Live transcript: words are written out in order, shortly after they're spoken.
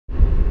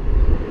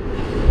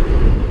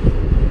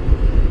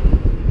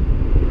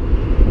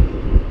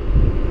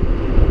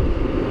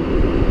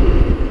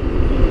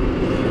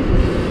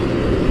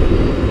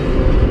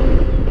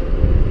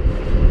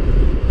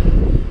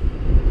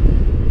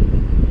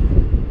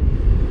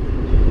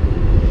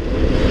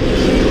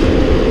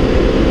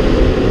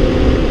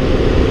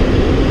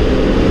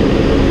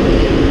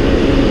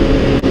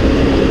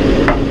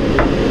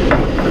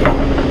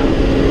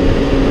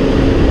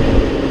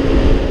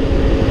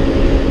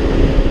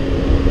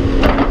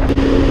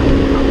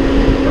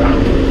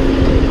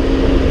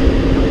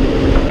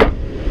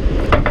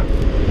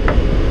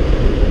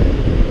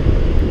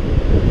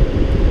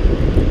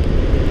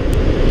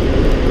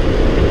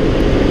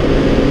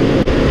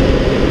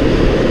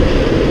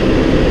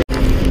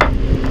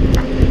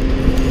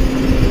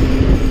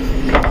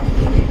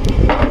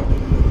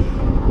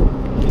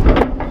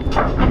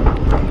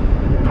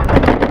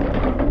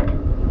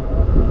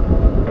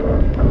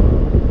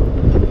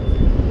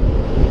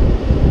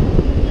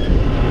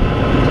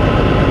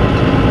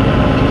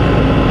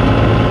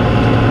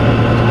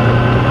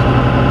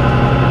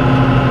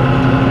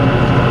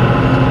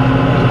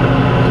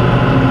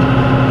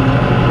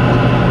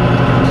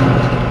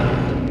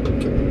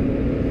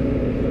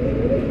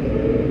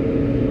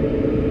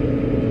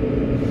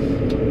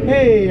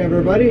Hey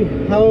everybody,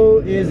 how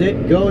is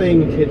it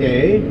going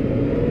today?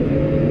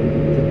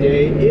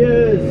 Today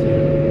is,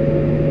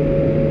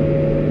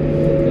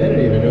 I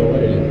don't even know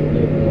what it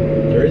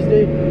is,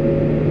 Thursday?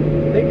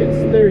 I think it's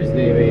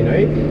Thursday,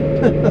 May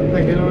 9th.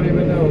 Like I don't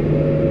even know.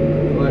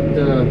 But,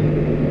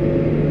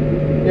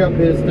 yep, it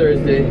is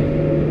Thursday.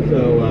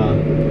 So,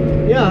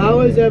 yeah,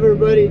 how is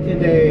everybody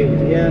today?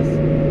 Yes,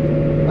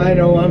 I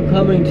know I'm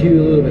coming to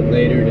you a little bit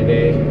later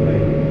today.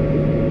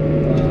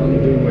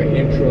 I'm doing my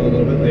intro a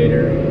little bit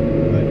later.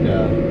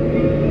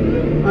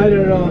 I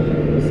don't know,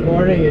 this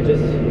morning I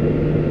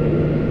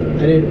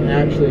didn't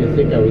actually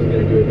think I was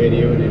going to do a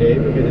video today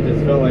because it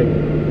just felt like,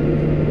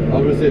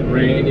 obviously it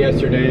rained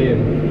yesterday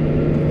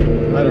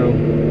and I don't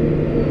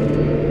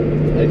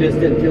know, I just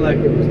didn't feel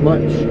like there was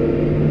much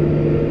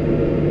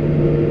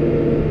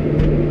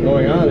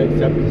going on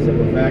except the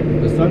simple fact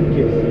that the sun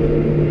keeps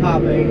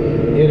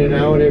popping in and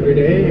out every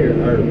day,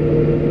 or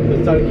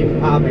the sun keeps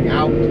popping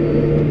out.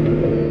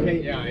 Okay,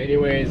 yeah,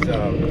 anyways,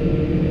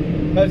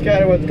 that's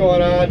kind of what's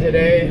going on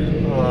today.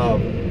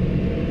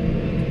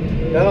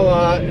 Not a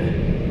lot.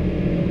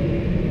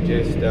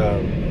 Just I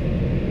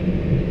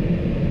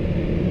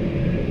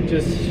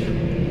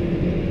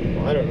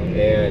don't know.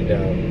 And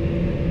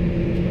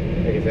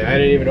like I said, I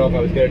didn't even know if I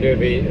was going to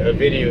do a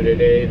video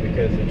today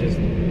because there just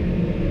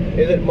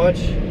isn't much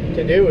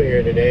to do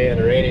here today on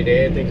a rainy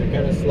day. Things are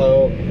kind of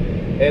slow,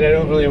 and I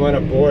don't really want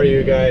to bore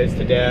you guys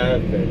to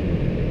death.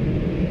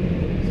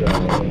 And so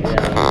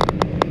yeah.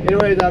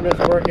 Anyways, I'm just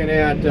working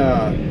at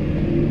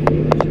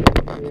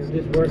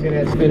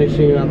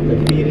finishing up the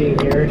feeding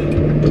here,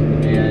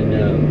 and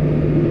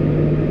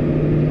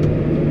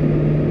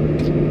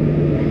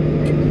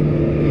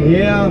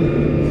yeah,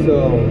 so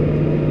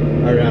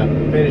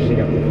finishing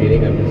up the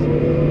feeding. I'm just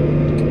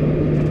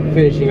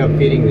finishing up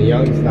feeding the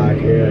young stock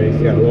here. I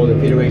just got to load the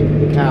feeder wagon for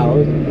the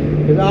cows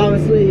because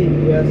obviously,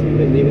 yes, we've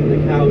been leaving the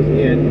cows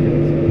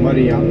in. It's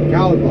muddy out the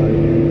cows' barn.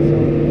 So,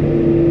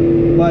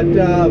 but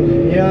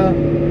yeah.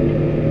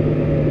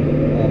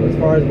 As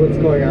far as what's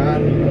going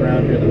on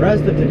around here, the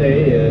rest of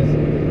today is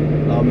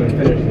I'm going to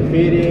finish the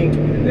feeding,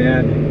 and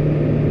then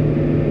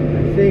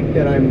I think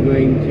that I'm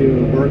going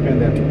to work on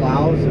that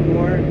plow some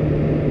more,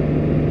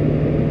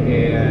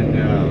 and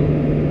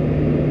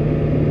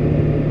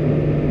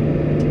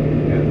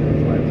yeah,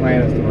 that's my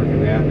plan, is to work on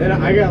that. Then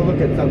I got to look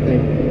at something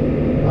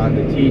on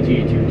the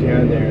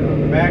TG210 there.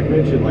 The back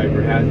windshield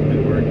wiper hasn't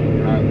been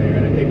working on there,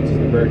 and I think it's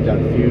just a burnt out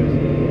fuse,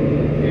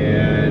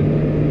 and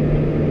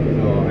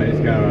I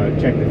just gotta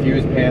check the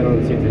fuse panel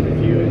and see if there's a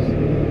fuse.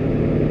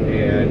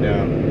 And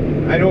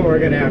I know we're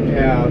gonna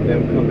have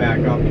them come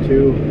back up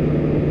too.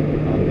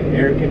 The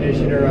air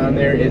conditioner on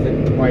there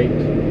isn't quite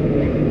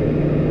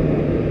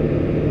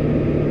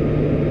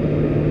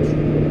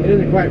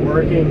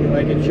working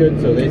like it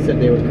should, so they said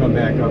they would come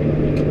back up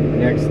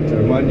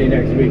Monday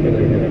next week, and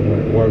they're gonna, when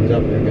it warms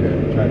up, they're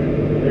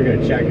gonna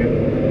check it.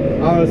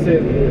 Honestly,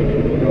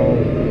 you know,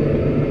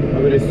 I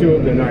would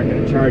assume they're not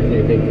gonna charge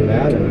anything for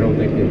that, and I don't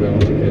think they will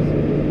because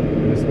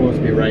it's supposed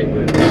to be right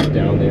when it's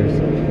down there.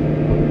 So,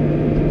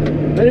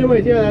 but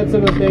anyways, yeah, that's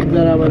some of the things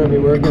that I'm going to be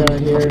working on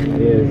here,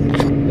 is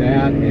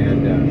that,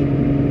 and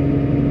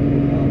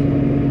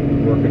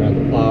working on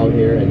the plow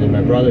here. And then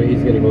my brother,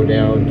 he's going to go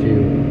down to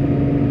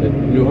the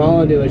New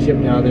Holland dealership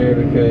down there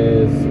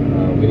because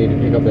we need to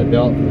pick up that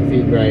belt for the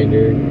feed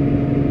grinder,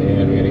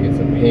 and we're going to get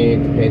some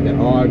paint to paint that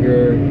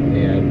auger,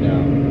 and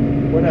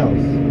what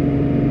else?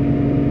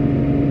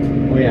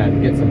 Oh yeah,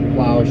 and get some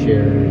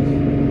plow-shares.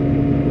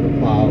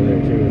 Plow there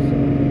too. So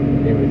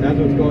anyways, that's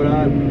what's going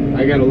on.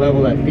 I gotta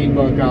level that feed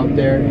bunk out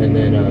there, and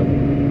then I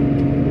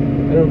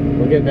don't know,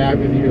 we'll get back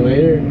with you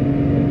later.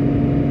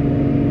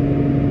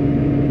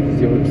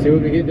 See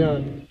what we get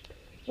done.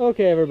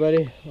 Okay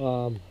everybody,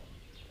 I'm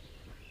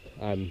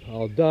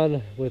all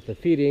done with the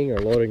feeding, or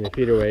loading the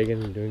feeder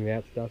wagon and doing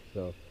that stuff.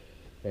 So,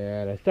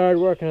 and I started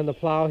working on the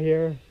plow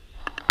here.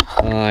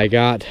 I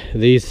got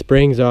these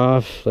springs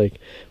off, like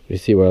you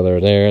see while they're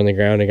there on the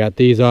ground. I got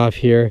these off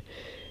here.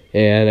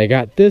 And I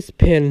got this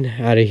pin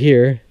out of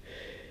here,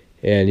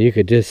 and you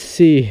could just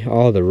see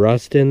all the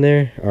rust in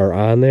there, or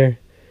on there.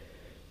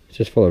 It's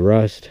just full of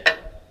rust.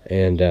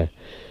 And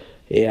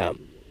yeah,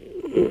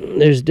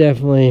 there's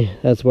definitely,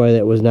 that's why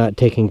that was not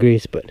taking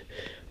grease. But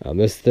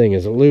this thing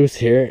is loose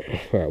here,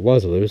 or it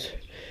was loose.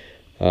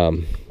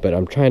 But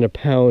I'm trying to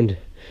pound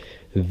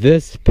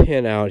this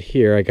pin out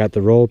here. I got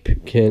the roll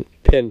pin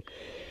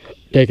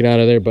taken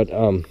out of there, but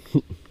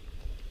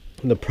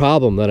the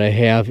problem that I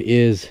have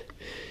is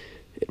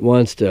it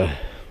wants to,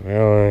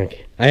 well,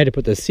 I had to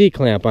put the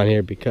C-clamp on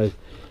here because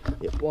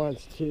it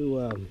wants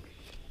to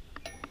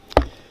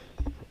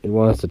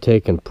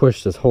take and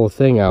push this whole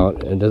thing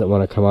out, and doesn't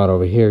want to come out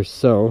over here.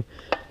 So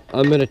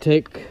I'm going to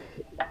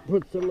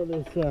put some of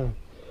this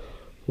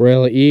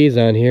rail ease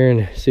on here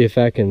and see if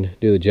I can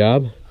do the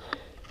job.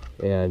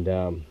 And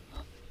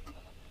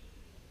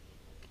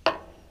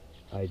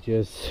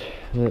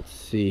let's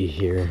see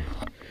here.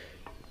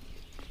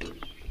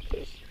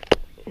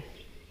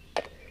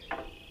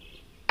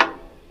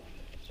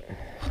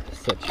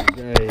 Set you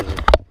guys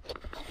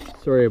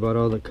Sorry about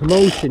all the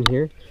commotion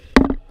here.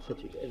 Set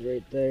you guys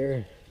right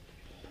there.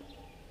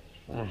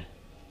 Get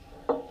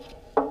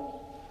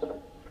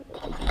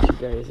you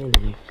guys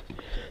in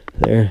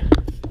there.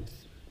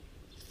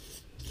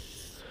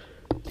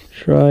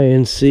 Try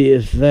and see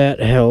if that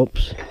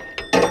helps.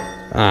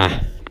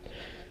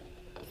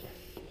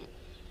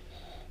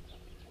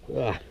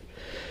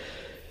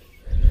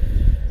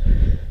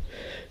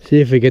 See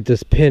if we get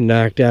this pin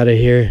knocked out of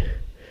here.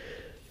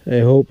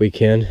 I hope we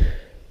can.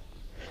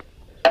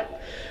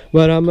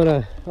 But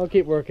I'll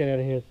keep working at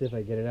it here and see if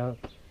I get it out.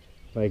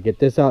 If I get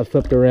this out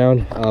flipped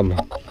around.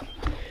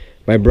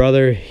 My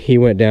brother, he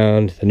went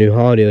down to the New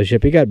Holland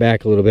dealership. He got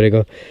back a little bit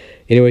ago.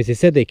 Anyways, he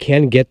said they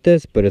can get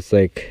this, but it's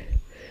like,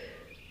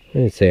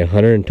 I'd say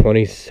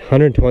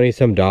 120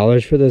 some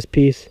dollars for this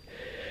piece.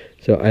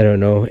 So I don't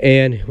know.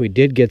 And we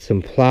did get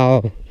some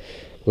plow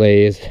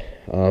lays.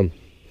 Let's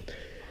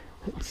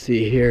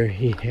see here.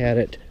 He had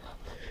it.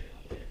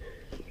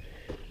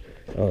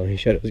 Oh, he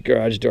shut his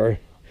garage door.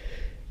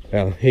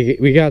 Well,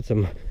 we got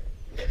some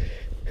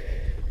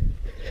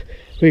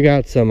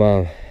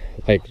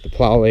like the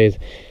plow lays.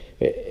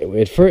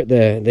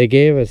 They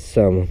gave us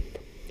some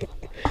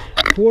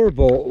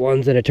 4-bolt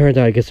ones, and it turns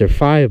out I guess they're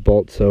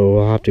 5-bolt, so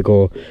we'll have to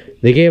go.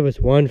 They gave us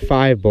one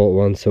 5-bolt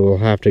one, so we'll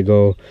have to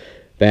go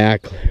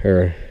back,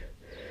 or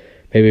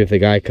maybe if the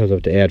guy comes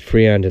up to add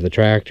Freon to the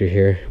tractor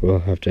here, we'll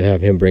have to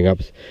have him bring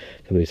up some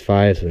of these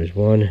 5s. So there's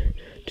 1,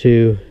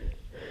 2.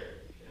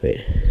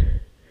 Wait,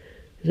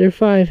 is there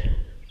 5?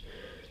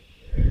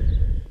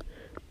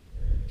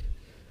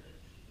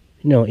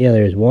 No, yeah,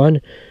 there's 1,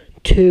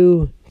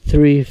 2,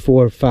 3,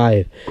 4,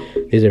 5.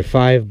 These are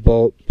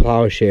 5-bolt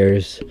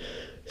plowshares.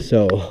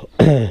 So,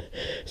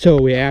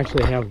 so we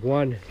actually have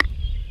one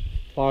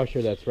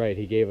plowshare that's right.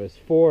 He gave us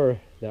 4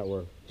 that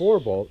were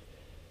 4-bolt,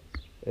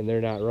 and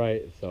they're not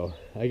right. So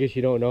I guess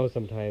you don't know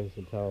sometimes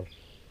until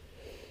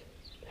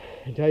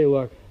you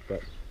look. But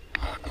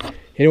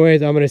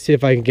anyways, I'm gonna see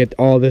if I can get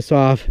all this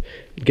off,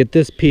 get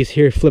this piece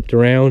here flipped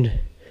around,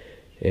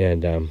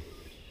 and then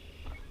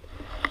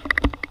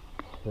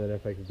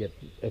if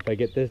I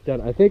get this done,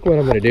 I think what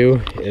I'm gonna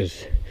do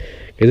is,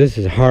 because this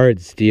is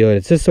hard steel and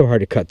it's just so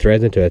hard to cut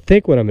threads into, I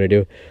think what I'm gonna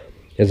do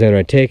is I'm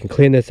gonna take and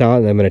clean this out,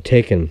 and I'm gonna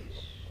take and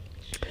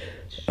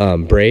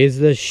braze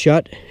this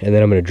shut, and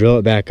then I'm gonna drill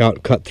it back out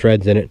and cut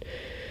threads in it,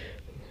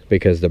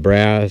 because the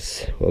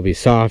brass will be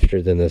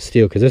softer than the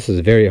steel, because this is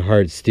very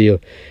hard steel.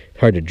 It's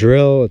hard to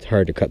drill, it's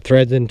hard to cut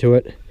threads into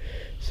it.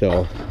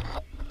 So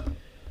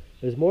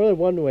there's more than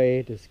one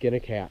way to skin a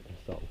cat.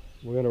 So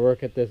we're gonna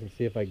work at this and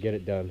see if I get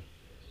it done.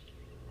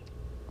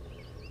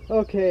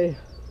 Okay,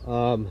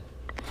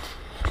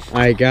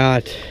 I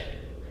got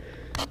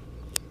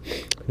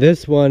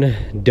this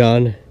one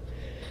done.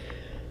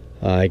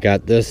 I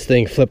got this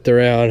thing flipped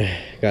around,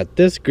 got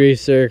this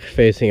greaser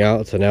facing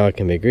out, so now it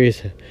can be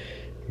greased.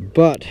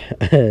 But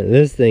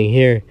this thing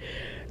here,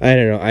 I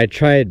don't know, I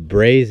tried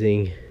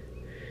brazing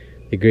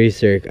the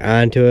greaser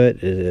onto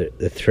it,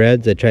 the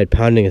threads. I tried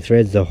pounding the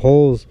threads. The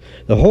hole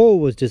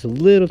was just a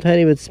little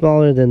tiny bit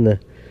smaller than the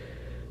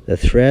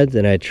threads,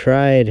 and I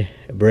tried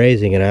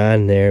brazing it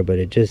on there, but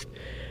it just,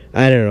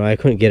 I don't know, I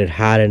couldn't get it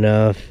hot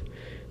enough.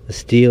 The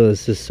steel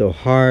is just so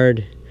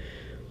hard,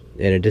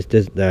 and it just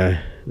does, the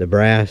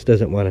brass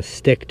doesn't want to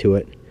stick to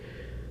it.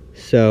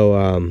 So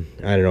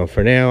I don't know,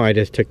 for now I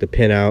just took the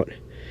pin out,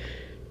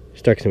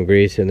 stuck some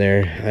grease in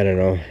there. I don't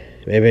know,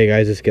 maybe the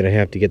guy's just gonna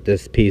have to get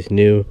this piece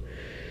new,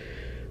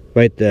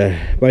 bite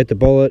the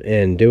bullet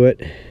and do it.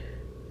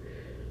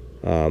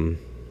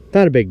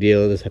 Not a big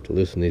deal. I'll just have to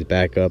loosen these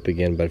back up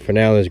again, but for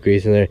now there's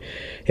grease in there.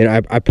 And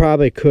I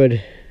probably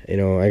could, you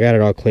know, I got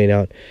it all cleaned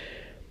out.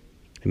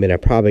 I mean,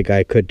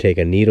 I could take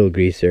a needle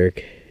greaser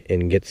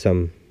and get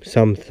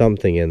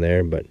something in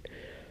there, but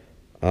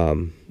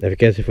I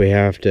guess if we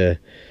have to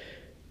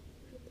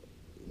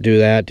do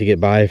that to get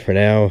by for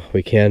now,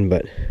 we can.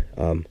 But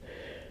I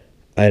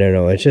don't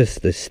know, it's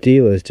just the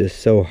steel is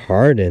just so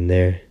hard in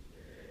there.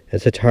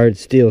 It's such hard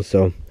steel.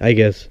 So I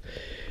guess,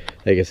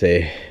 like I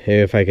say,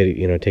 if I could,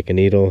 you know, take a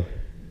needle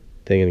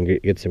thing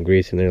and get some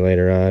grease in there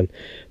later on.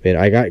 I mean,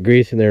 I got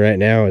grease in there right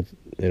now. It's,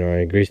 you know,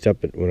 I greased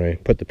up it when I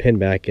put the pin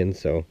back in.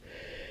 So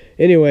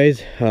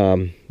anyways,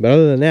 but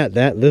other than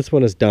that, this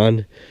one is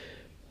done.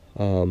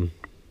 Now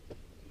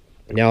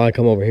I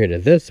come over here to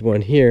this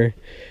one here,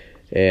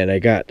 and I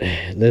got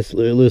this,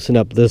 loosen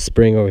up this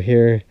spring over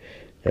here,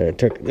 and I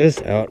took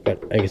this out,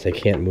 but I guess I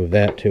can't move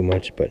that too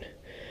much. But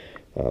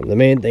the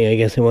main thing, I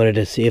guess I wanted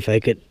to see if I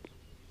could,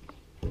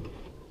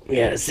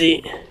 yeah,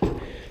 see,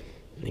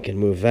 I can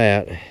move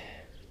that,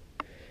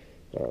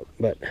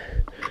 but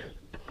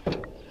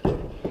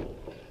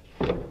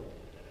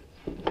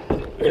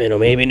you know,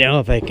 maybe now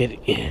if I could,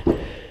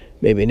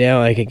 maybe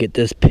now I could get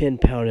this pin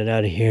pounded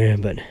out of here,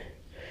 but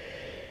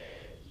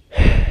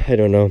I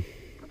don't know.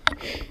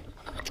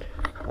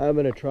 I'm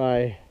gonna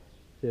try,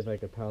 see if I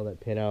can pound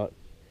that pin out.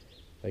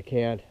 If I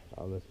can't,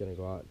 I'm just gonna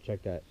go out and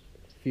check that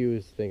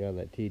fuse thing on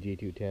that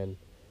TG210.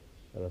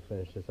 I'll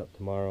finish this up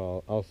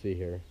tomorrow. I'll see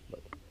here,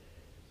 but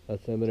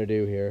that's what I'm gonna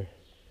do here.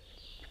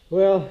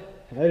 Well,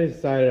 I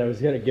decided I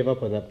was gonna give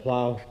up on that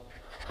plow.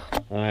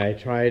 I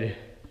tried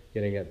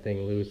getting that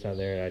thing loose on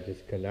there, and I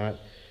just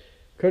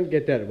couldn't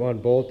get that one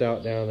bolt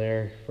out down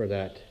there for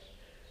that,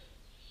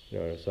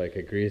 so I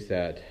could grease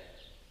that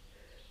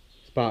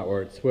spot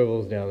where it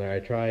swivels down there. I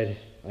tried.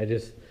 I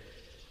just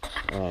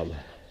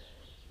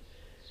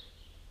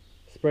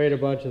sprayed a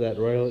bunch of that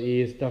Royal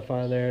E stuff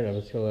on there, and I'm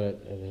just gonna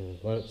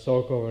let it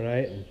soak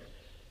overnight and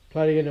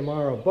try to get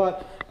tomorrow.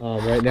 But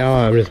right now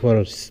I just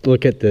want to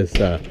look at this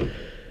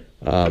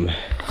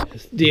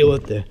deal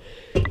with the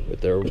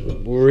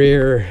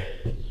rear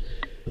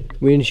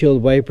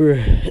windshield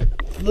wiper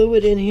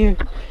fluid in here.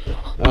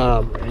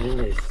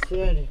 And I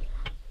said,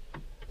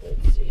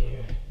 let's see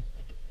here.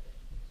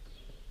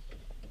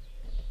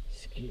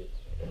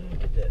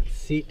 Look at that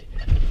seat.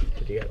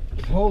 You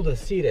gotta hold the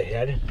seat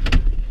ahead.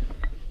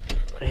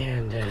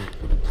 And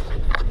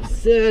he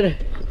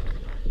said,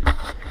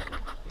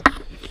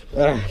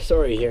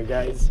 sorry here,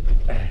 guys.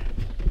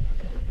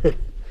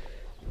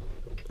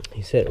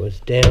 He said it was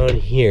down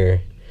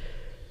here.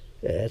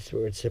 That's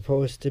where it's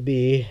supposed to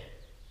be.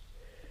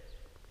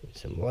 Need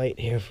some light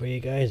here for you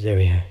guys. There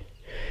we are.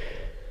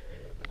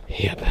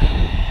 Yep.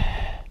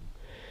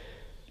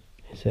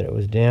 He said it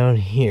was down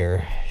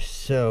here.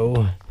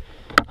 So,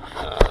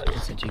 let me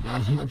set you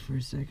guys here for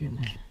a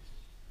second.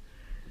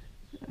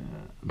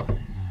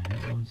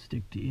 That won't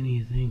stick to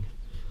anything.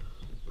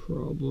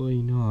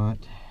 Probably not.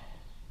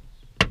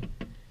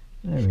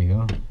 There we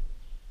go.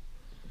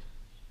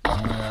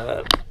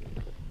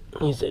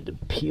 He said to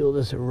peel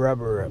this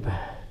rubber up.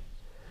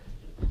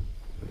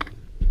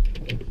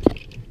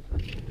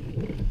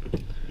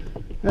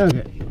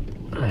 Okay.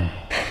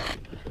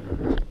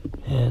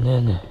 And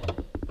then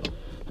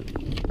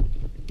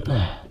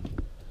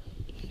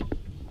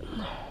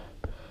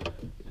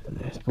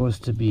there's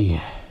supposed to be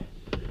a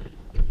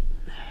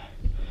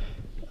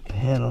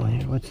panel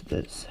here. What's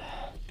this?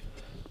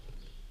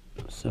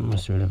 Some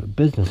sort of a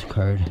business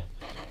card.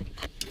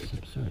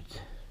 Some sorts.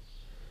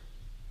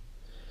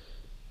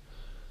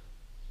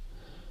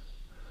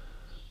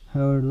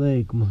 Howard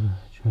Lake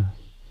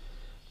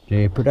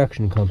J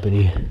Production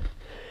Company.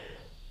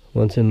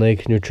 Once in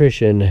Lake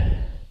Nutrition.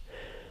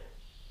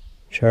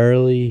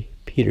 Charlie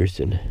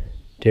Peterson,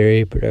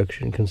 Dairy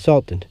Production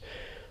Consultant.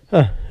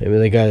 Huh, maybe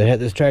the guy that had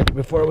this tractor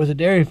before was a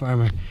dairy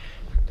farmer.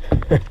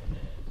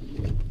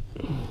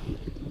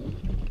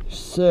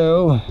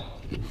 So,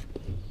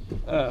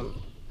 I'm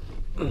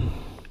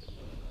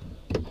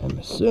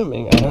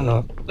assuming, I don't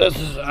know if this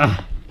is,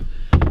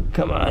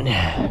 come on.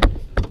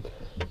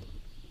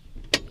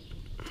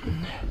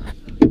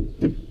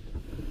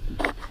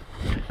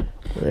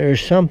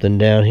 There's something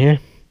down here.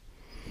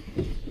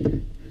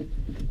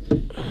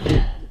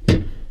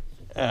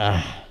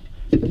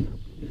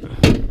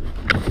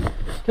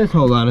 Just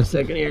hold on a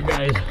second here,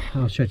 guys.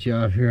 I'll shut you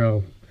off here.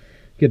 I'll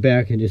get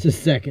back in just a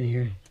second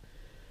here.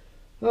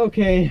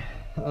 Okay.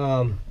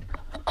 Yeah,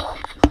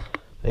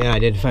 I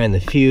did find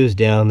the fuse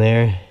down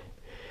there.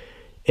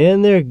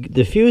 And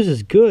the fuse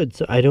is good,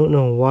 so I don't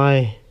know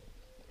why.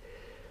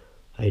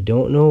 I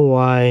don't know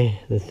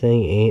why the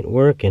thing ain't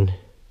working.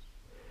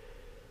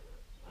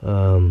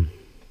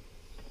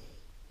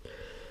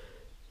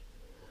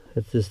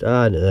 It's just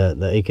odd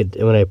that you could,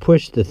 when I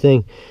push the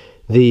thing,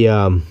 the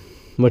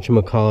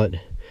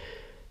whatchamacallit,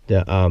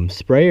 the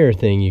sprayer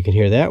thing, you can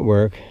hear that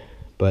work,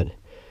 but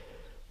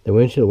the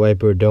windshield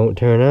wiper don't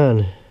turn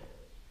on.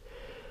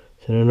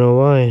 So I don't know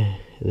why.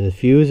 The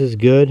fuse is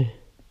good.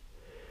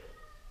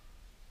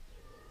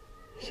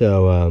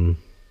 So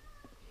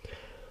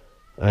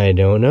I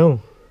don't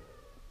know.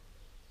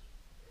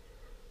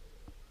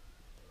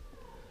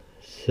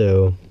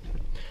 So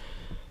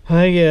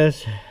I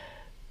guess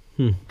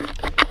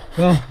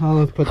well,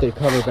 I'll just put the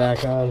cover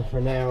back on for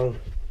now.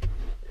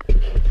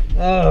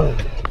 I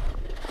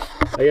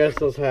guess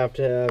they'll have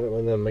to have it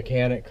when the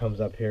mechanic comes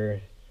up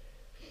here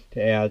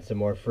to add some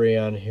more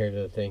Freon here to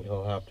the thing.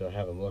 He'll have to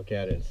have him look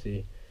at it and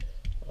see,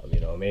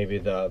 maybe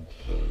it's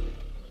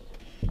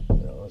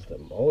the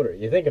motor.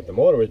 You think if the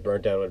motor was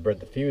burnt out, it would burn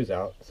the fuse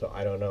out. So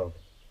I don't know.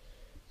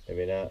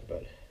 Maybe not,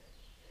 but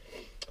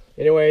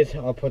anyways,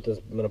 I'm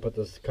gonna put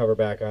this cover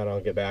back on. I'll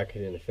get back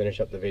and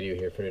finish up the video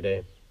here for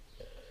today.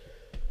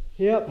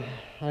 Yep,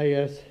 I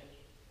guess.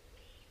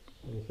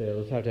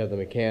 Let's have to have the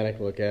mechanic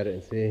look at it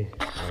and see.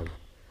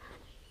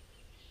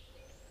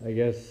 I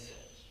guess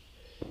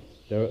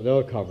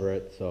they'll cover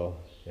it. So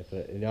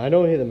I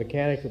know the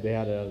mechanics, that they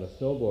had it on the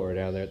snowblower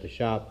down there at the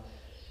shop.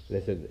 And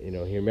they said,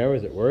 he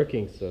remembers it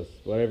working. So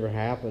whatever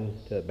happened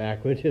to the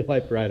back windshield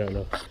wiper, I don't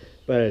know.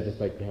 But I just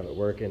like to have it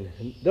working.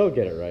 And they'll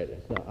get it right.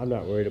 I'm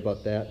not worried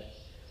about that.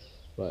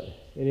 But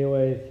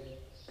anyways,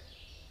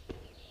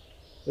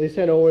 at least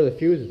I know where the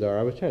fuses are.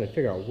 I was trying to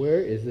figure out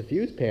where is the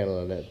fuse panel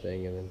on that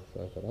thing, and then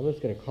so I thought I'm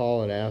just going to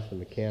call and ask the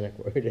mechanic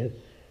where it is.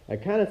 I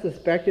kind of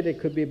suspected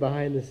it could be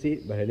behind the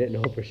seat, but I didn't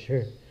know for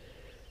sure.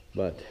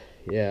 But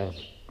yeah,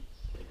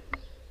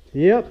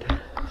 yep.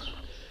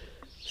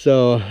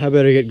 So I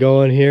better get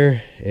going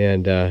here,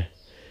 and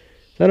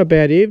it's not a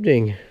bad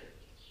evening.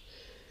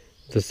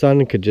 the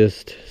sun could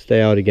just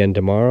stay out again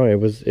tomorrow. It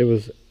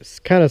was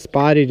kind of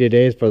spotty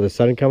today for the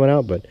sun coming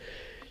out, but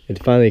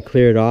it finally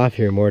cleared off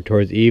here more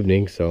towards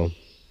evening, so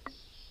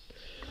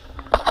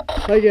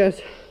I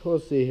guess we'll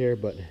see here.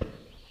 But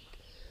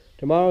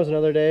tomorrow's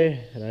another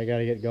day and I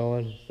gotta get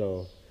going,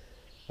 so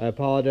I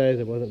apologize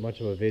it wasn't much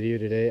of a video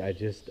today. I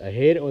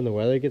hate it when the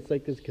weather gets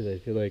like this, because I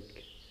feel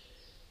like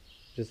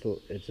it's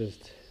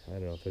just I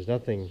don't know, if there's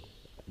nothing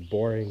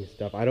boring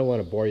stuff. I don't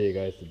want to bore you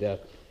guys to death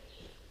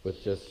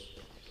with just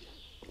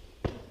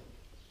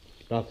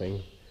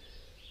nothing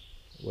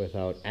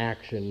without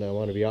action. I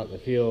want to be out in the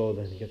field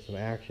and get some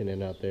action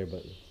in out there,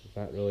 but it's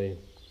not really.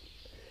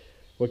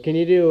 What can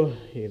you do?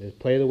 You just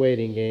play the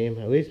waiting game.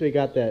 At least we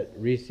got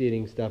that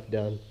reseeding stuff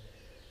done,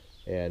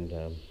 and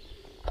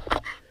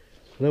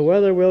the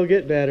weather will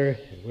get better.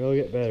 It will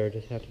get better.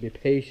 Just have to be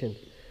patient.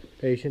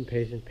 Patient.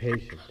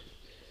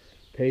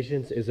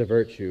 Patience is a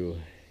virtue.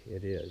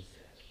 It is.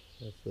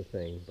 That's the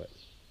thing. But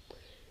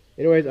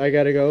anyways, I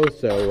gotta go.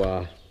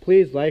 So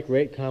please like,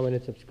 rate, comment,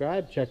 and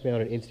subscribe. Check me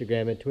out on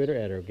Instagram and Twitter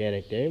at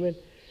Organic Dairyman.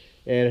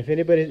 And if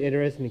anybody's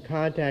interested in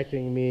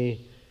contacting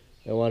me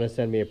and want to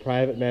send me a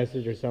private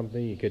message or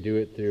something, you could do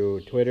it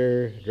through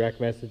Twitter.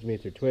 Direct message me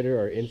through Twitter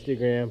or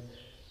Instagram.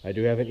 I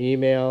do have an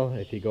email.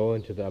 If you go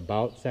into the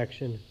About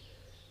section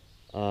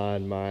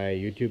on my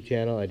YouTube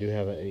channel, I do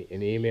have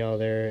an email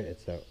there.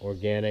 It's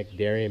Organic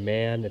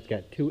Dairyman. It's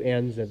got 2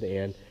 N's at the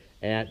end,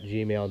 at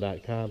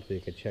gmail.com, so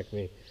you can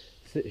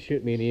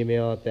shoot me an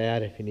email at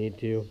that if you need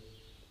to.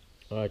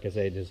 Like I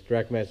say, just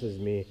direct message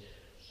me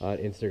on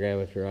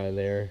Instagram if you're on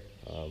there.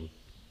 You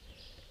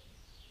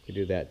can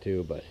do that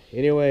too. But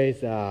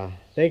anyways,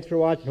 thanks for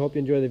watching. Hope you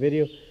enjoy the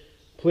video.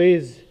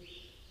 Please,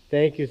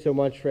 thank you so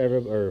much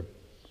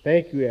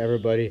thank you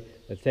everybody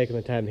that's taking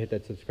the time to hit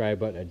that subscribe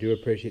button. I do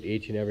appreciate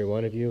each and every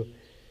one of you.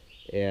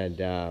 And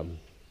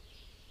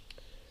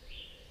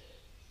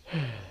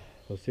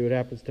we'll see what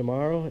happens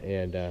tomorrow.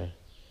 And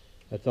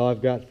that's all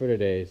I've got for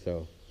today.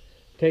 So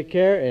take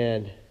care,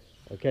 and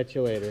I'll catch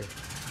you later.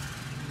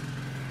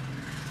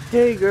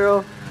 Hey,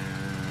 girl.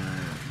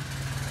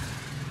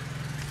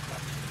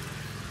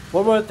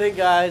 One more thing,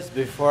 guys,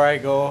 before I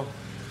go.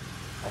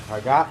 I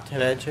forgot to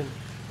mention,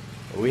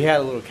 we had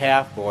a little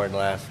calf born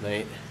last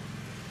night.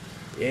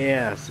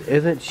 Yes,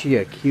 isn't she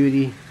a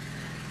cutie?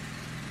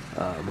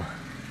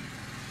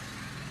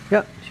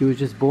 Yep, she was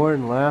just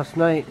born last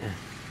night.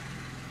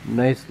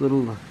 Nice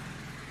little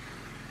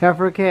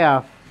heifer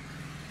calf.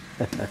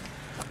 But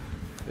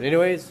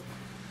anyways,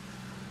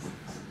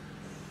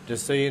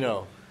 just so you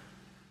know,